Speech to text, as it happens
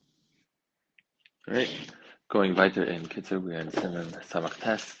Right. Going weiter in Kitzer, we are in Siman Samach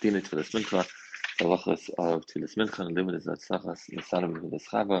Tes, Dinit for the Mincha, the Lachas of Tilas Mincha, and Limit is that Sachas, the Salam of the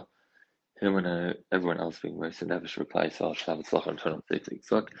Schava, him and everyone else being very Nevish replies, so I'll have a Slach and turn on safely.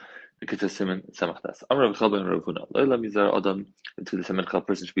 So, the Kitzer Siman Samach Tes. Amr of Chalba and Ravuna. Loila Mizar Adam, to the Mincha, a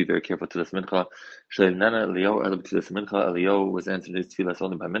person should be very careful to this Mincha. Shleim Nana, Leo, Adam to this Mincha, Leo was answered his tefillas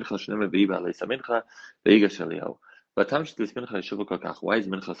only by Mincha, Shnema, Viva, Alesa Mincha, Veiga Shaleo. But Tam Shtis Mincha is Shuvukakach. Why is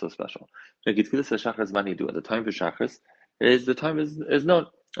Mincha so special? Like Tfilas Shachris Mani do at the time for Shachris is the time is known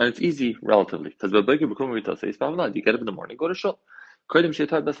and it's easy relatively because you get up in the morning, go to shul.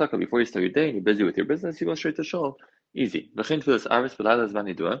 Before you start your day and you're busy with your business, you go straight to shul. Easy. And Ma'arav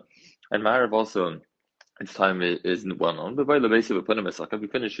also its time is well known. But by the base of a if you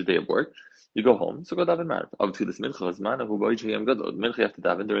finish your day of work, you go home. So go daven Ma'arav. Obviously, this mincha is mana who mincha you have to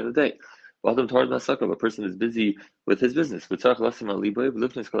daven during the day. While a person is busy with his business. You have to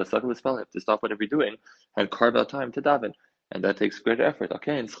stop whatever you're doing and carve out time to daven. And that takes greater effort.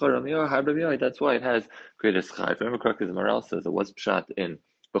 Okay, and that's why it has greater schar. If I remember correctly, the Maral says it was pshat in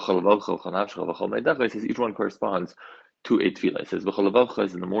it says each one corresponds to a tefillah. It says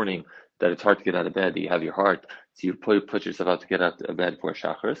is in the morning that it's hard to get out of bed, that you have your heart, so you put yourself out to get out of bed for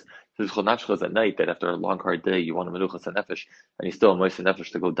Shachris. It says is at night, that after a long hard day, you want a menuchas nefesh, and you still moist nefesh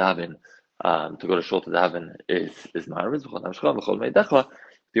to go daven, to go to shul to daven is ma'ariv.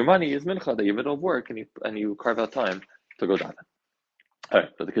 Your money is mincha, that you're middle of work and you carve out time to go daven. All right,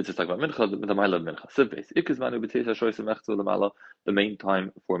 but the kids are talking about mincha, the mile of mincha. The main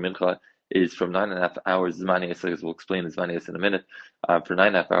time for mincha is from 9.5 hours. Zmanias, as we'll explain the zmanias in a minute. For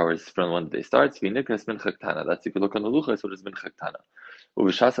 9.5 hours from when the day starts. That's if you look on the luchas, what is mincha ktana?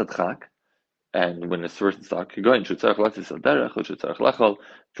 And when a person starts going,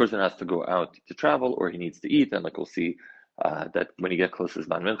 person has to go out to travel or he needs to eat, and like we'll see that when you get close to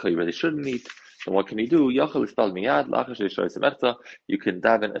Zman Mincha, you really shouldn't eat. And what can you do? You can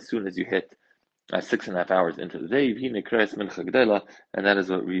daven as soon as you hit 6.5 hours into the day, and that is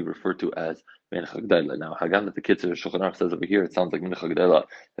what we refer to as Mincha Gdela. Now, Hagam that the kids of Shulchan Aruch says over here, it sounds like Mincha Gdela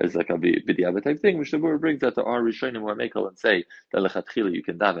is like a b'diavad type thing, which the Bura brings that there are Rishonim who are Mekel and say that lechatchila you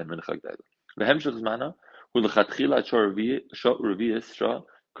can daven Mincha Gdela. The Hemshech Zmana, who lechatchila shor revius shor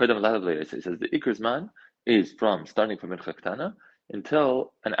kodam ladav leir. It says the Iker Zman is starting from Mincha Ktana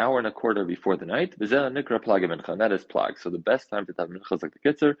until an hour and a quarter before the night. V'zeh nikra plaga mincha, and that is plag. So the best time to have minchas like the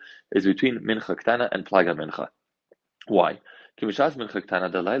kitzer is between mincha ktana and plaga mincha. Why? Kimishas mincha ktana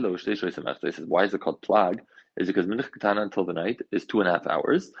dalaylo shtei shoysim. This is why is it called plag? Is because mincha ktana until the night is 2.5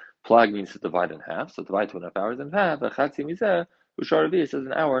 hours. Plag means to divide in half, so divide 2.5 hours in half. Achatzi mizeh usharavi is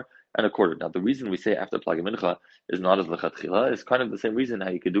an hour and a quarter. Now the reason we say after plaga mincha is not as lechatchila is kind of the same reason how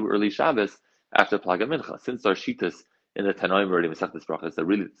you could do early Shabbos after plaga mincha, since our shitas in the Tanoim already Masechtas Brachas that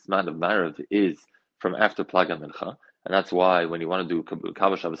really this man of Marav is from after Plaga Mincha, and that's why when you want to do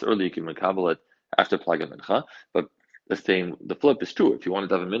Kabbalah Shabbos early, you can Kabbalah it after Plaga Mincha. But the flip is true. If you want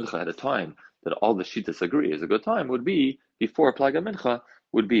to have a Mincha at a time that all the Shitas agree is a good time, would be before Plaga Mincha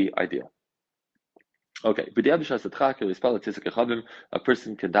would be ideal. Okay, a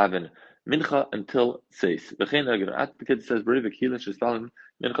person can daven mincha until seif. The kid says, the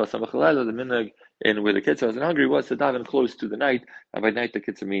minhag in where the kids are hungry was to daven close to the night, and by night the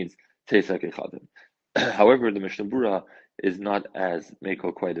kids means seif. However, the Mishnah Bura is not as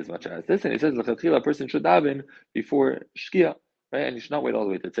meko quite as much as this, and he says a person should daven before shkia, right? And you should not wait all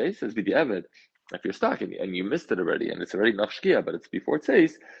the way to seif. It says v'di'evet. If you're stuck and you missed it already, and it's already nach shkia, but it's before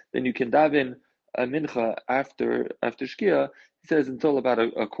seif, then you can daven a mincha after shkia. He says until about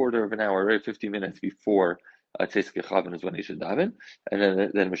a quarter of an hour, right, 15 minutes before Tzeis Kechavim is when he should daven.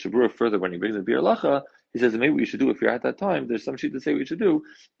 And then Mishabura further, when he brings the Bir Lacha, he says maybe what you should do if you're at that time, there's some sheet to say what you should do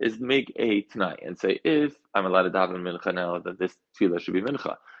is make a Tanai and say, if I'm allowed to daven mincha now, then this tefillah should be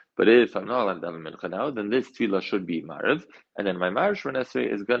mincha. But if I'm not allowed to daven mincha now, then this tefillah should be mariv. And then my mariv for Nesrei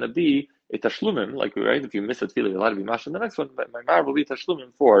is going to be a tashlumim, like, right, if you miss a tefillah, you're allowed to be mash in the next one, but my mariv will be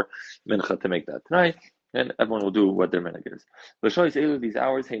tashlumim for mincha to make that Tanai. And everyone will do what their minhag is. These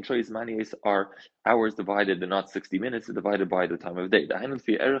hours, manias, are hours divided, they're not 60 minutes, they're divided by the time of day.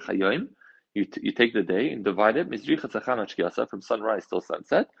 You take the day and divide it from sunrise till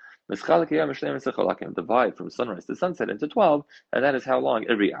sunset. Divide from sunrise to sunset into 12, and that is how long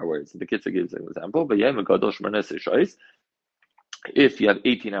every hour is. The Kitzur gives an example. If you have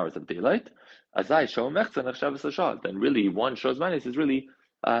 18 hours of daylight, then really one shows manias is really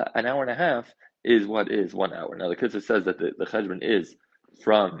an hour and a half is what is 1 hour. Now the Kitzur says that the cheshbon is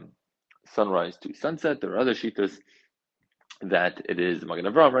from sunrise to sunset. There are other shitas that it is Magen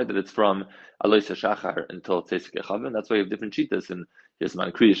Avraham, right? That it's from Alois Shachar until Tzeis Kechavim. That's why you have different shitas in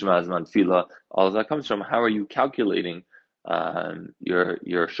Zman Kriya Shema, Zman Tefillah. All of that comes from how are you calculating your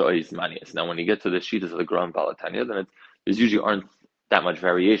shoyz manias. Now, when you get to the shitas of the Gram Balatanya, then there's usually aren't that much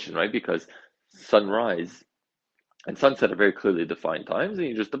variation, right? Because sunrise and sunset are very clearly defined times, and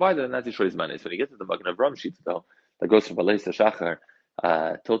you just divide it, and that's your shoyz manias. When you get to the Magen Avram shita though, that goes from Balei Shachar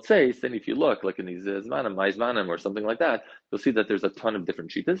till Tzeis, then if you look like in these Zmanim, Maizmanim, or something like that, you'll see that there's a ton of different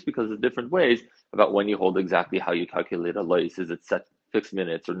shitas because there's different ways about when you hold exactly how you calculate a lois. Is it set fixed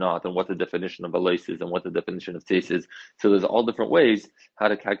minutes or not, and what the definition of a lois is, and what the definition of Tzeis is. So there's all different ways how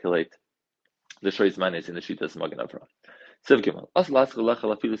to calculate the shoyz manias in the shitas Magen Avram.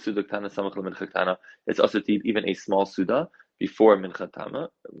 It's also to eat even a small suda before mincha ketana.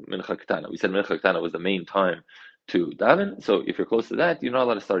 We said mincha ketana was the main time to daven. So if you're close to that, you're not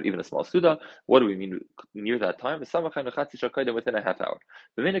allowed to start even a small suda. What do we mean near that time? Within a half hour.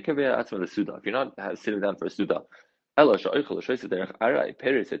 If you're not sitting down for a suda,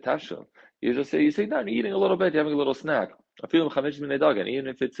 you just say down, you're eating a little bit, you're having a little snack. Even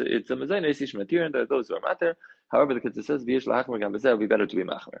if it's a mezainis, and there are those who are matter. However, the Kitzur says, it would be better to be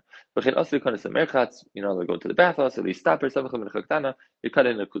machmer. You're not allowed to go to the bathhouse, at least stop or you cut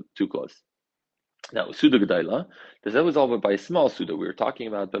in too close. Now, Suda G'dayla, that was all by a small Suda. We were talking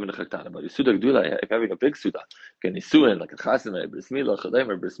about B'min Chaktana, but Suda G'dula, if having a big Suda, can Nisuin, like a Chasana, Bris Milah, Chadem,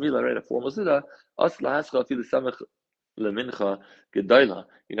 or Bris Milah, right, a formal Suda, As Lahascha, Afilu Samach, Lemincha G'dayla.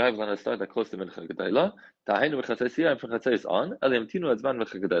 You're not going to start that close to Mincha G'dayla. Ta'ainu V'chatzaysiya, and from Chatzayis on, Eliamtinu Adzman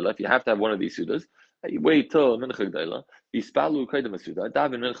Mincha G'dayla. If you have to have one of these Sudas, you wait till Mincha G'dayla, Yispalu Kaidam Suda,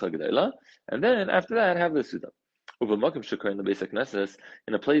 Davin Mincha G'dayla, and then after that, have the Suda. Over Makim Shakar in the basic Knesses,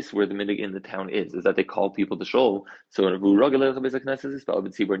 in a place where the minig in the town is that they call people to shul. So in a Vuragalech basic Knesses is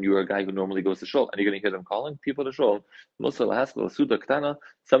spelled see when you are a guy who normally goes to shul, and you're going to hear them calling people to shul.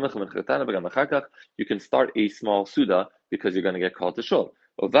 You can start a small suda because you're going to get called to shul.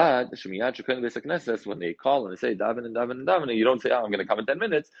 Ovad Shemiyad Shakar in the basic Knesses, when they call and they say daven and daven and daven, you don't say, I'm going to come in 10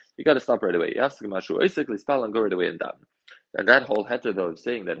 minutes. You got to stop right away. You have to basically spell and go right away and daven. And that whole heter though of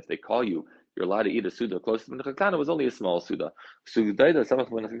saying that if they call you, you're allowed to eat a suda close to Mincha Ketana was only a small suda.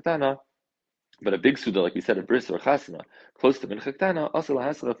 But a big suda, like we said, a bris or chasna, close to Mincha Ketana, also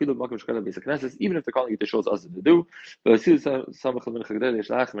lahasra filu makom shkala basic knesses, even if they're calling you to shows us to do. But even close to Mincha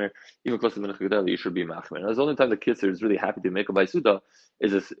Ketana, you should be machmer. And the only time the kids is really happy to make a by suda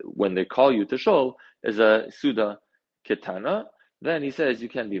is when they call you to show is a suda ketana. Then he says you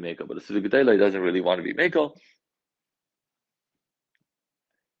can be makel, but a suda gedela doesn't really want to be makel.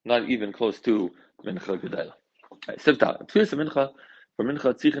 Not even close to Mincha Gedela. Sivta, Tfilas Mincha, for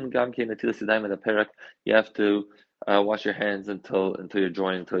Mincha Tzichin Gam Kein Natilas Yadayim at the Perak, you have to wash your hands until you're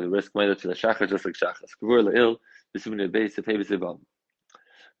joining, until you risk Meila to the Shachar, just like Shachar. Skavur La'il, B'Simin Beis, Sefei B'Sivam.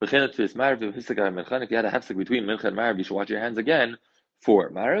 B'Chenat Tfilas Marav, V'Hisagar Mincha, if you had a hefsek between Mincha and Marav, you should wash your hands again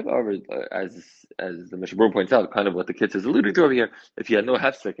for Marav, or as the Mishabur points out, kind of what the kids is alluding to over here, if you had no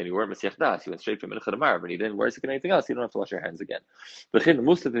hefsek and you weren't Mesiach Das, you went straight from Mincha to Marav, and you didn't wear anything else, you don't have to wash your hands again. If you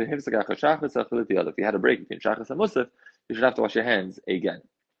had a break between Shachas and Musaf, you should have to wash your hands again.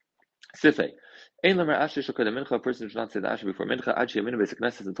 Sifei. A person should not say the Asher before Mincha,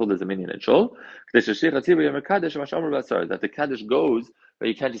 until there's a minion in Shul. That the Kaddish goes, but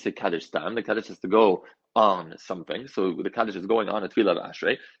you can't just say Kaddish Stam. The Kaddish has to go on something. So the Kaddish is going on a Tefillah of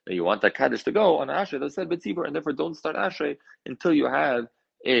Ashrei. Now you want that Kaddish to go on Ashrei that said B'tzibur, and therefore don't start Ashrei until you have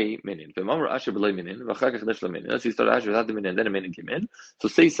a minion. Let's say you start Ashrei without the minion, then a minion came in. So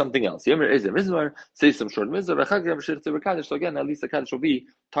say something else. Say some short mizmar. So again, at least the Kaddish will be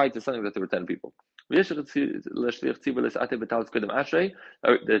tied to something that there were 10 people. The Shliach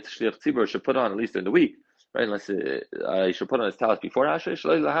Tzibur should put on at least in the week, right? Unless he should put on his talis before Ashrei. So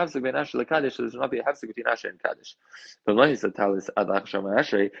there should not be a hafsek between Ashrei and Kaddish. But when he said talis ad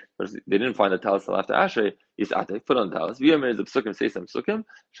Ashrei, they didn't find the talis till after Ashrei. He's put on the talis. V'yomer is the psukim, say some psukim.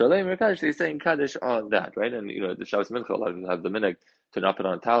 Shalei Kaddish, they say in Kaddish on that, right? And the Shabbos Mincha, a lot of people have the minhag to not put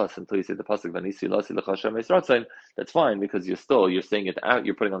on a talis until you say the pasuk Vanisi Lasi L'Chashem Yisrael. That's fine because you're saying it out.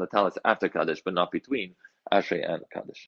 You're putting on the talis after Kaddish, but not between Ashrei and Kaddish.